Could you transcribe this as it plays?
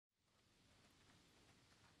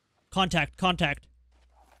Contact, contact.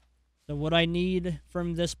 So what I need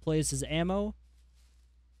from this place is ammo,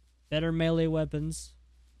 better melee weapons.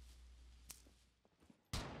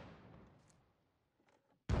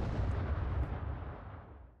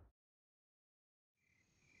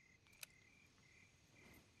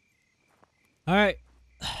 Alright,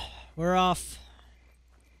 we're off.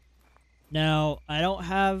 Now, I don't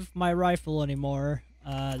have my rifle anymore.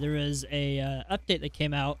 There is a update that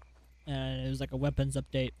came out, and it was like a weapons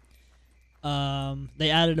update. They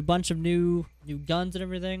added a bunch of new guns and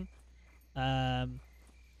everything. And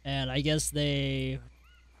I guess they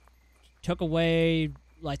took away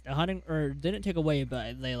like the hunting, or didn't take away,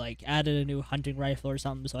 but they like added a new hunting rifle or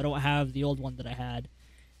something. So I don't have the old one that I had.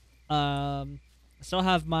 I still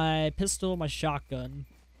have my pistol, my shotgun,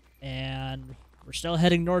 and we're still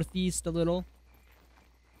heading northeast a little.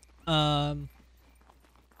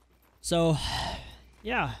 So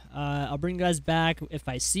yeah, I'll bring you guys back if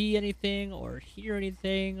I see anything or hear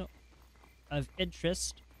anything of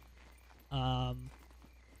interest.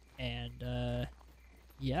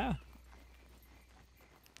 Yeah.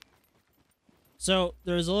 So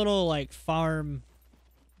there's a little like farm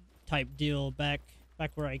type deal back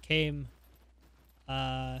where I came.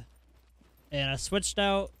 And I switched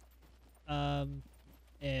out and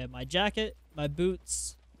my jacket, my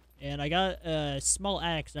boots, and I got a small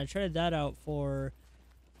axe, and I traded that out for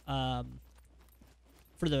the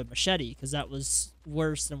machete, because that was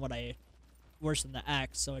worse than the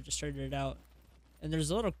axe, so I just traded it out. And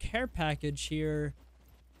there's a little care package here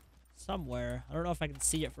somewhere. I don't know if I can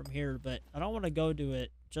see it from here, but I don't want to go to it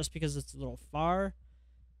just because it's a little far.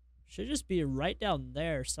 Should just be right down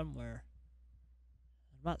there somewhere.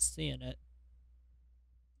 I'm not seeing it.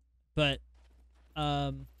 But,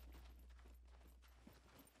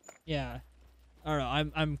 yeah. I don't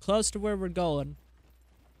know. I'm close to where we're going.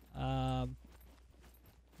 There's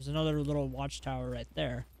another little watchtower right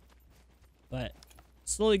there. But,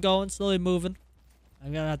 slowly going, slowly moving.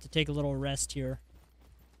 I'm gonna have to take a little rest here.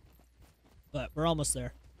 But, we're almost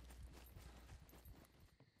there.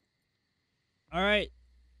 Alright.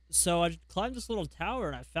 So, I climbed this little tower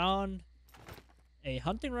and I found a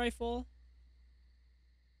hunting rifle,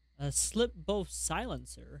 a slip bow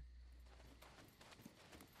silencer,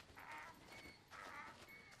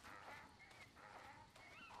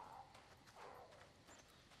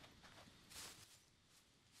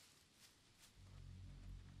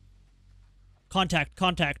 contact,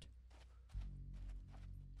 contact.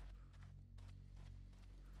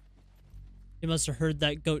 He must have heard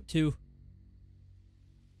that goat too.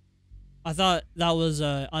 I thought that was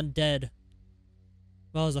undead.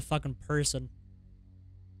 Well, as a fucking person.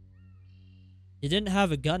 He didn't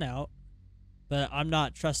have a gun out, but I'm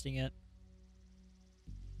not trusting it.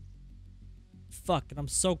 Fuck, and I'm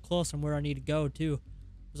so close from where I need to go, too.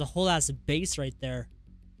 There's a whole ass base right there.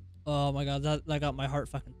 Oh my god, that got my heart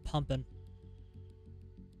fucking pumping.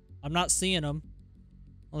 I'm not seeing him.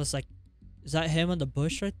 Unless, like, is that him in the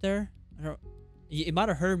bush right there? I don't. He might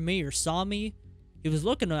have heard me or saw me. He was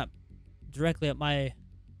looking directly at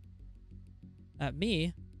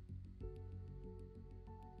me.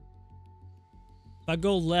 If I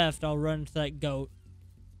go left, I'll run into that goat.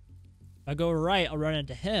 If I go right, I'll run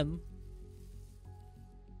into him.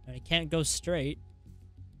 And I can't go straight.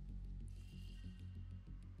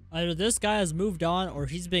 Either this guy has moved on, or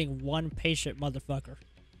he's being one patient motherfucker.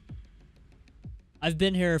 I've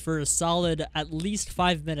been here for a solid at least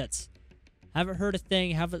 5 minutes. Haven't heard a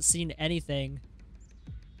thing, haven't seen anything.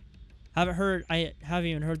 I haven't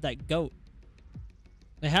even heard that goat.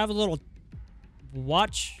 They have a little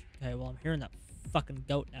watch. Okay, well, I'm hearing that fucking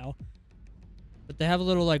goat now. But they have a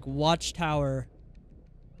little, like, watchtower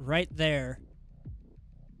right there.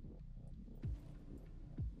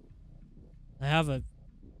 I have a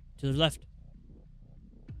to the left.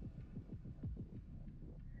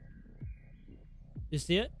 You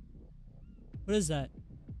see it? What is that?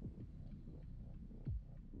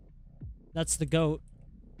 That's the goat.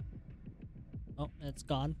 Oh, it's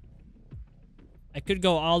gone. I could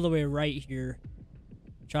go all the way right here.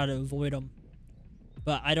 Try to avoid him.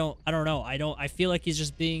 But I don't know. I feel like he's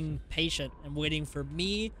just being patient and waiting for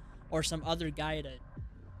me or some other guy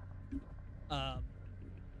to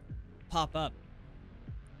pop up.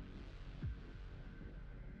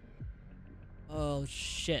 Oh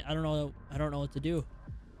shit. I don't know what to do.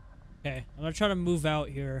 Okay, I'm gonna try to move out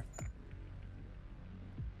here. I'm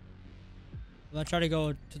gonna try to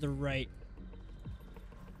go to the right.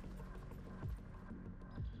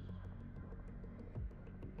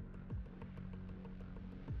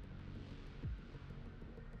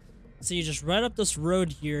 See, just right up this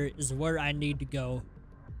road here is where I need to go.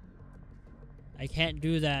 I can't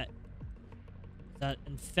do that That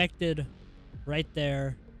infected right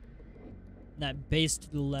there. And that base to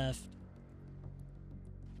the left.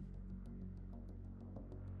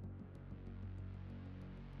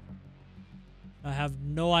 I have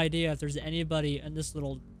no idea if there's anybody in this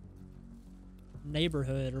little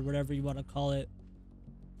neighborhood or whatever you want to call it.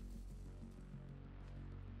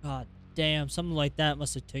 God damn, something like that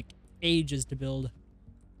must have took ages to build.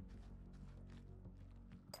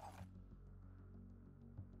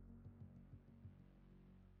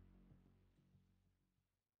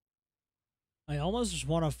 I almost just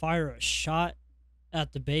want to fire a shot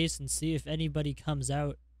at the base and see if anybody comes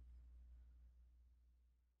out.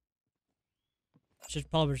 Should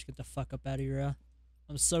probably just get the fuck up out of here.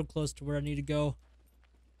 I'm so close to where I need to go.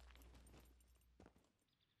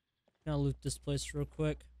 Gonna loot this place real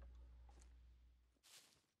quick.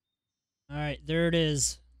 Alright, there it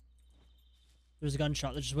is. There's a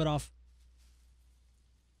gunshot that just went off.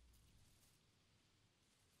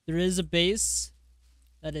 There is a base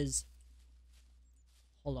that is...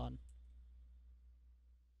 Hold on.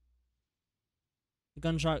 The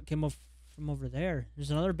gunshot came off from over there.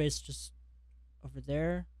 There's another base just over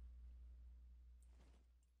there.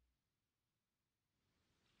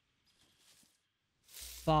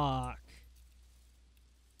 Fuck.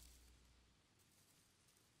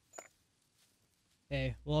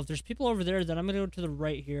 Okay, well, if there's people over there, then I'm gonna go to the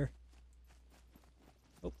right here.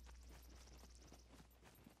 Oh.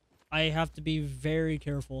 I have to be very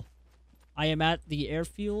careful. I am at the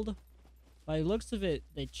airfield. By the looks of it,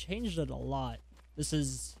 they changed it a lot. This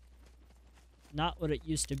is not what it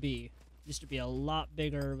used to be. It used to be a lot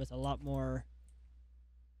bigger with a lot more,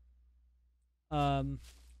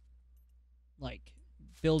 like,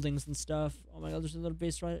 buildings and stuff. Oh my god, there's another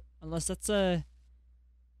base right... Unless that's a...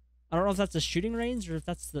 I don't know if that's a shooting range or if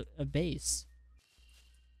that's a base.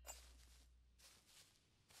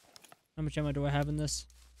 How much ammo do I have in this?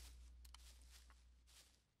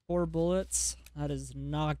 4 bullets. That is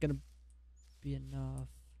not gonna be enough.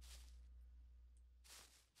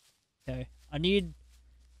 Okay, I need...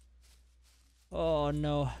 Oh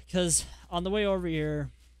no, because on the way over here,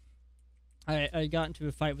 I got into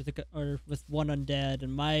a fight with one undead,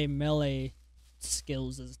 and my melee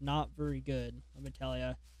skills is not very good. Let me tell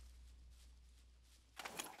ya.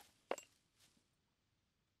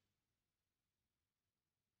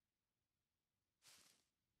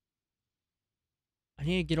 I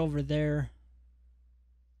need to get over there.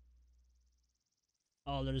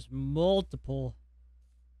 Oh, there's multiple.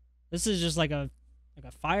 This is just like a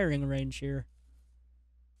firing range here.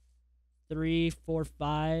 3, 4,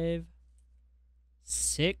 5,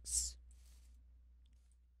 6.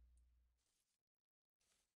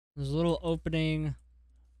 There's a little opening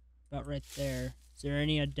about right there. Is there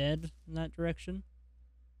any undead in that direction?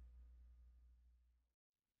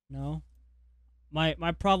 No. My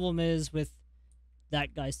problem is with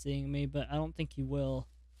that guy seeing me, but I don't think he will.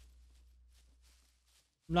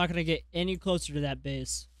 I'm not gonna get any closer to that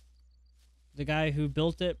base. The guy who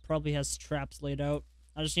built it probably has traps laid out.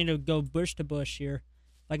 I just need to go bush to bush here.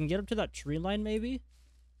 If I can get up to that tree line, maybe?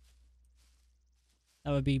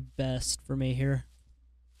 That would be best for me here.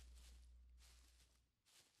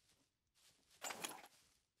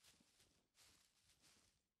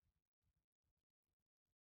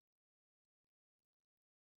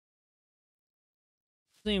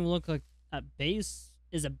 Doesn't even look like that base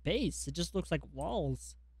is a base. It just looks like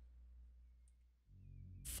walls.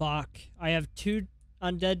 Fuck. I have 2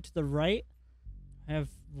 undead to the right. I have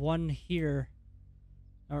 1 here.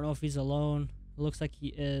 I don't know if he's alone. It looks like he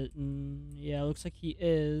is. Yeah, it looks like he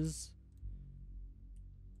is.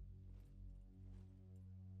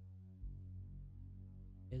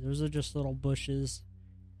 Okay, those are just little bushes.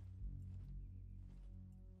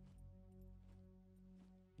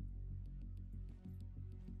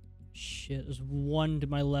 Shit, there's 1 to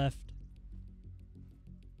my left.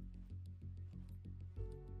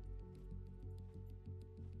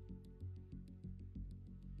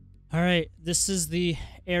 Alright, this is the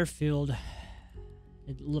airfield.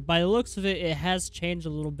 By the looks of it, it has changed a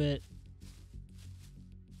little bit.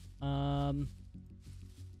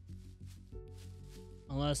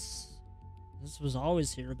 Unless this was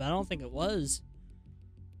always here, but I don't think it was.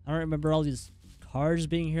 I don't remember all these cars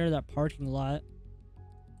being here, that parking lot.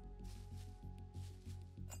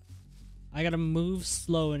 I gotta move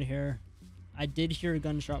slow in here. I did hear a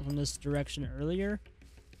gunshot from this direction earlier.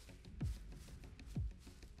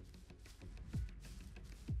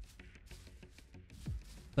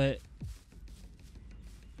 But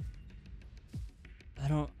I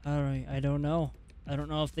don't know. I don't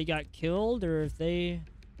know if they got killed or if they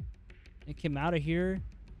came out of here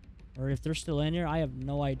Or if they're still in here, I have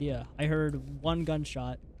no idea. I heard one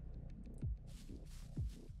gunshot.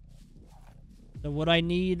 So what I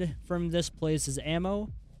need from this place is ammo,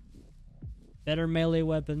 better melee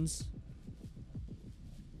weapons,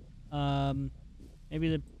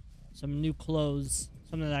 maybe some new clothes,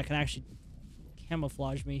 something that can actually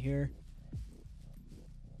camouflage me here.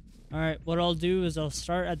 Alright, what I'll do is I'll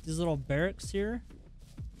start at these little barracks here.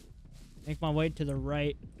 Make my way to the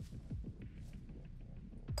right.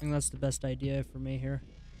 I think that's the best idea for me here.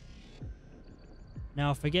 Now,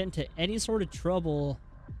 if I get into any sort of trouble,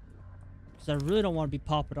 because I really don't want to be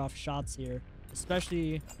popping off shots here,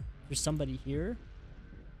 especially if there's somebody here.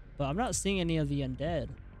 But I'm not seeing any of the undead.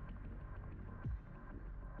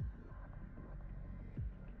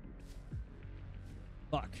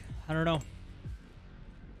 Fuck. I don't know.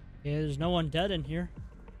 Yeah, there's no undead in here.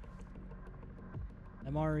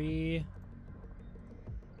 MRE.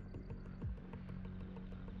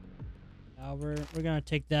 We're gonna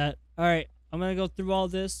take that. Alright, I'm gonna go through all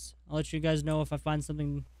this. I'll let you guys know if I find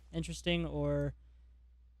something interesting or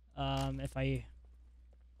if I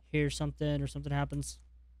hear something or something happens.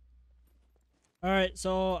 Alright,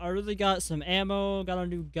 so I really got some ammo, got a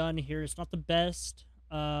new gun here. It's not the best.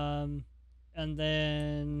 And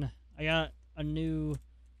then I got a new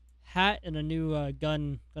hat and a new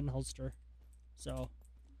gun holster. So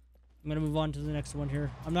I'm gonna move on to the next one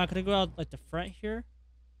here. I'm not gonna go out like the front here,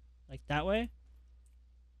 like that way,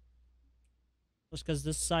 just because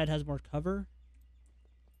this side has more cover.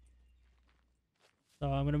 So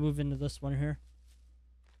I'm gonna move into this one here.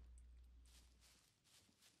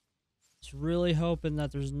 Just really hoping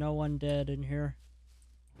that there's no undead in here.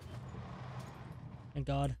 Thank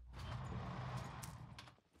God.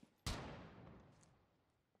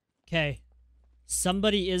 Okay.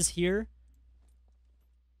 Somebody is here.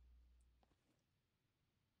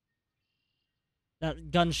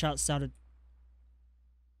 That gunshot sounded...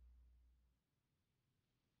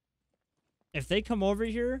 If they come over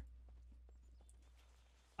here,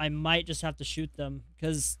 I might just have to shoot them,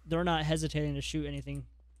 because they're not hesitating to shoot anything.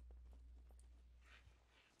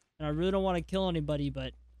 And I really don't want to kill anybody,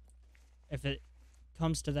 but if it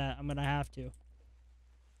comes to that, I'm going to have to.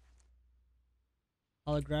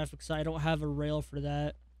 Holographic side, I don't have a rail for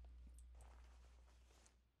that.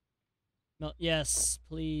 No, yes,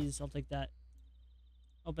 please, I'll take that.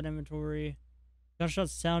 Open inventory.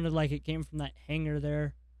 Gunshot sounded like it came from that hangar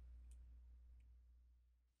there.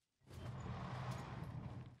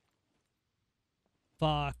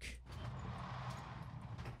 Fuck.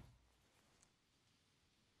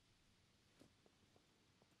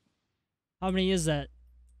 How many is that?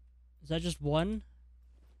 Is that just one?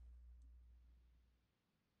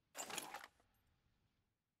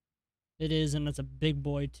 It is, and it's a big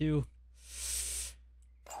boy too.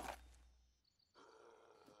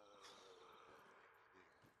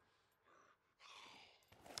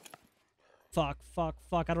 Fuck, fuck,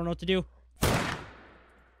 fuck, I don't know what to do.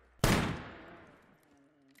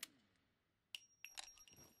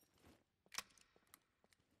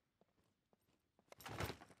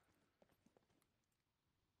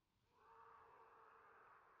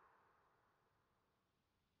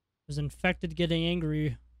 There's infected getting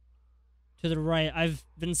angry to the right. I've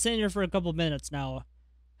been sitting here for a couple minutes now.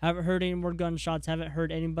 Haven't heard any more gunshots. Haven't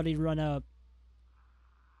heard anybody run up.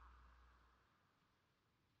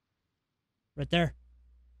 Right there.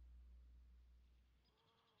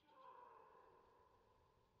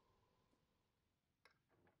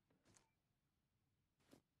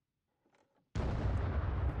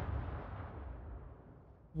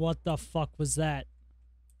 What the fuck was that?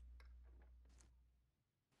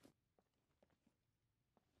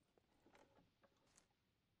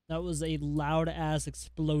 That was a loud ass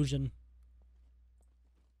explosion.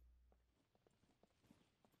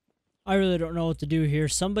 I really don't know what to do here.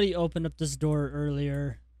 Somebody opened up this door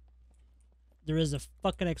earlier. There is a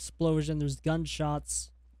fucking explosion. There's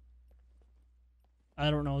gunshots.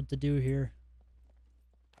 I don't know what to do here.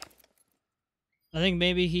 I think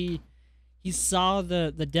maybe he saw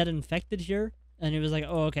the dead infected here, and he was like,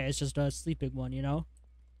 oh, okay, it's just a sleeping one, you know?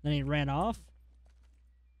 Then he ran off.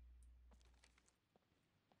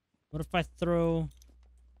 What if I throw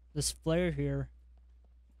this flare here?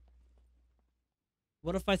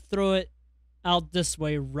 What if I throw it out this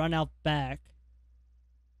way, run out back,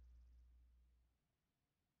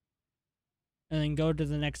 and then go to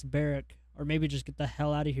the next barrack? Or maybe just get the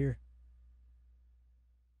hell out of here.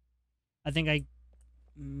 I think I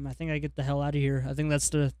get the hell out of here. I think that's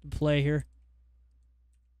the play here.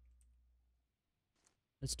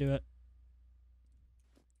 Let's do it.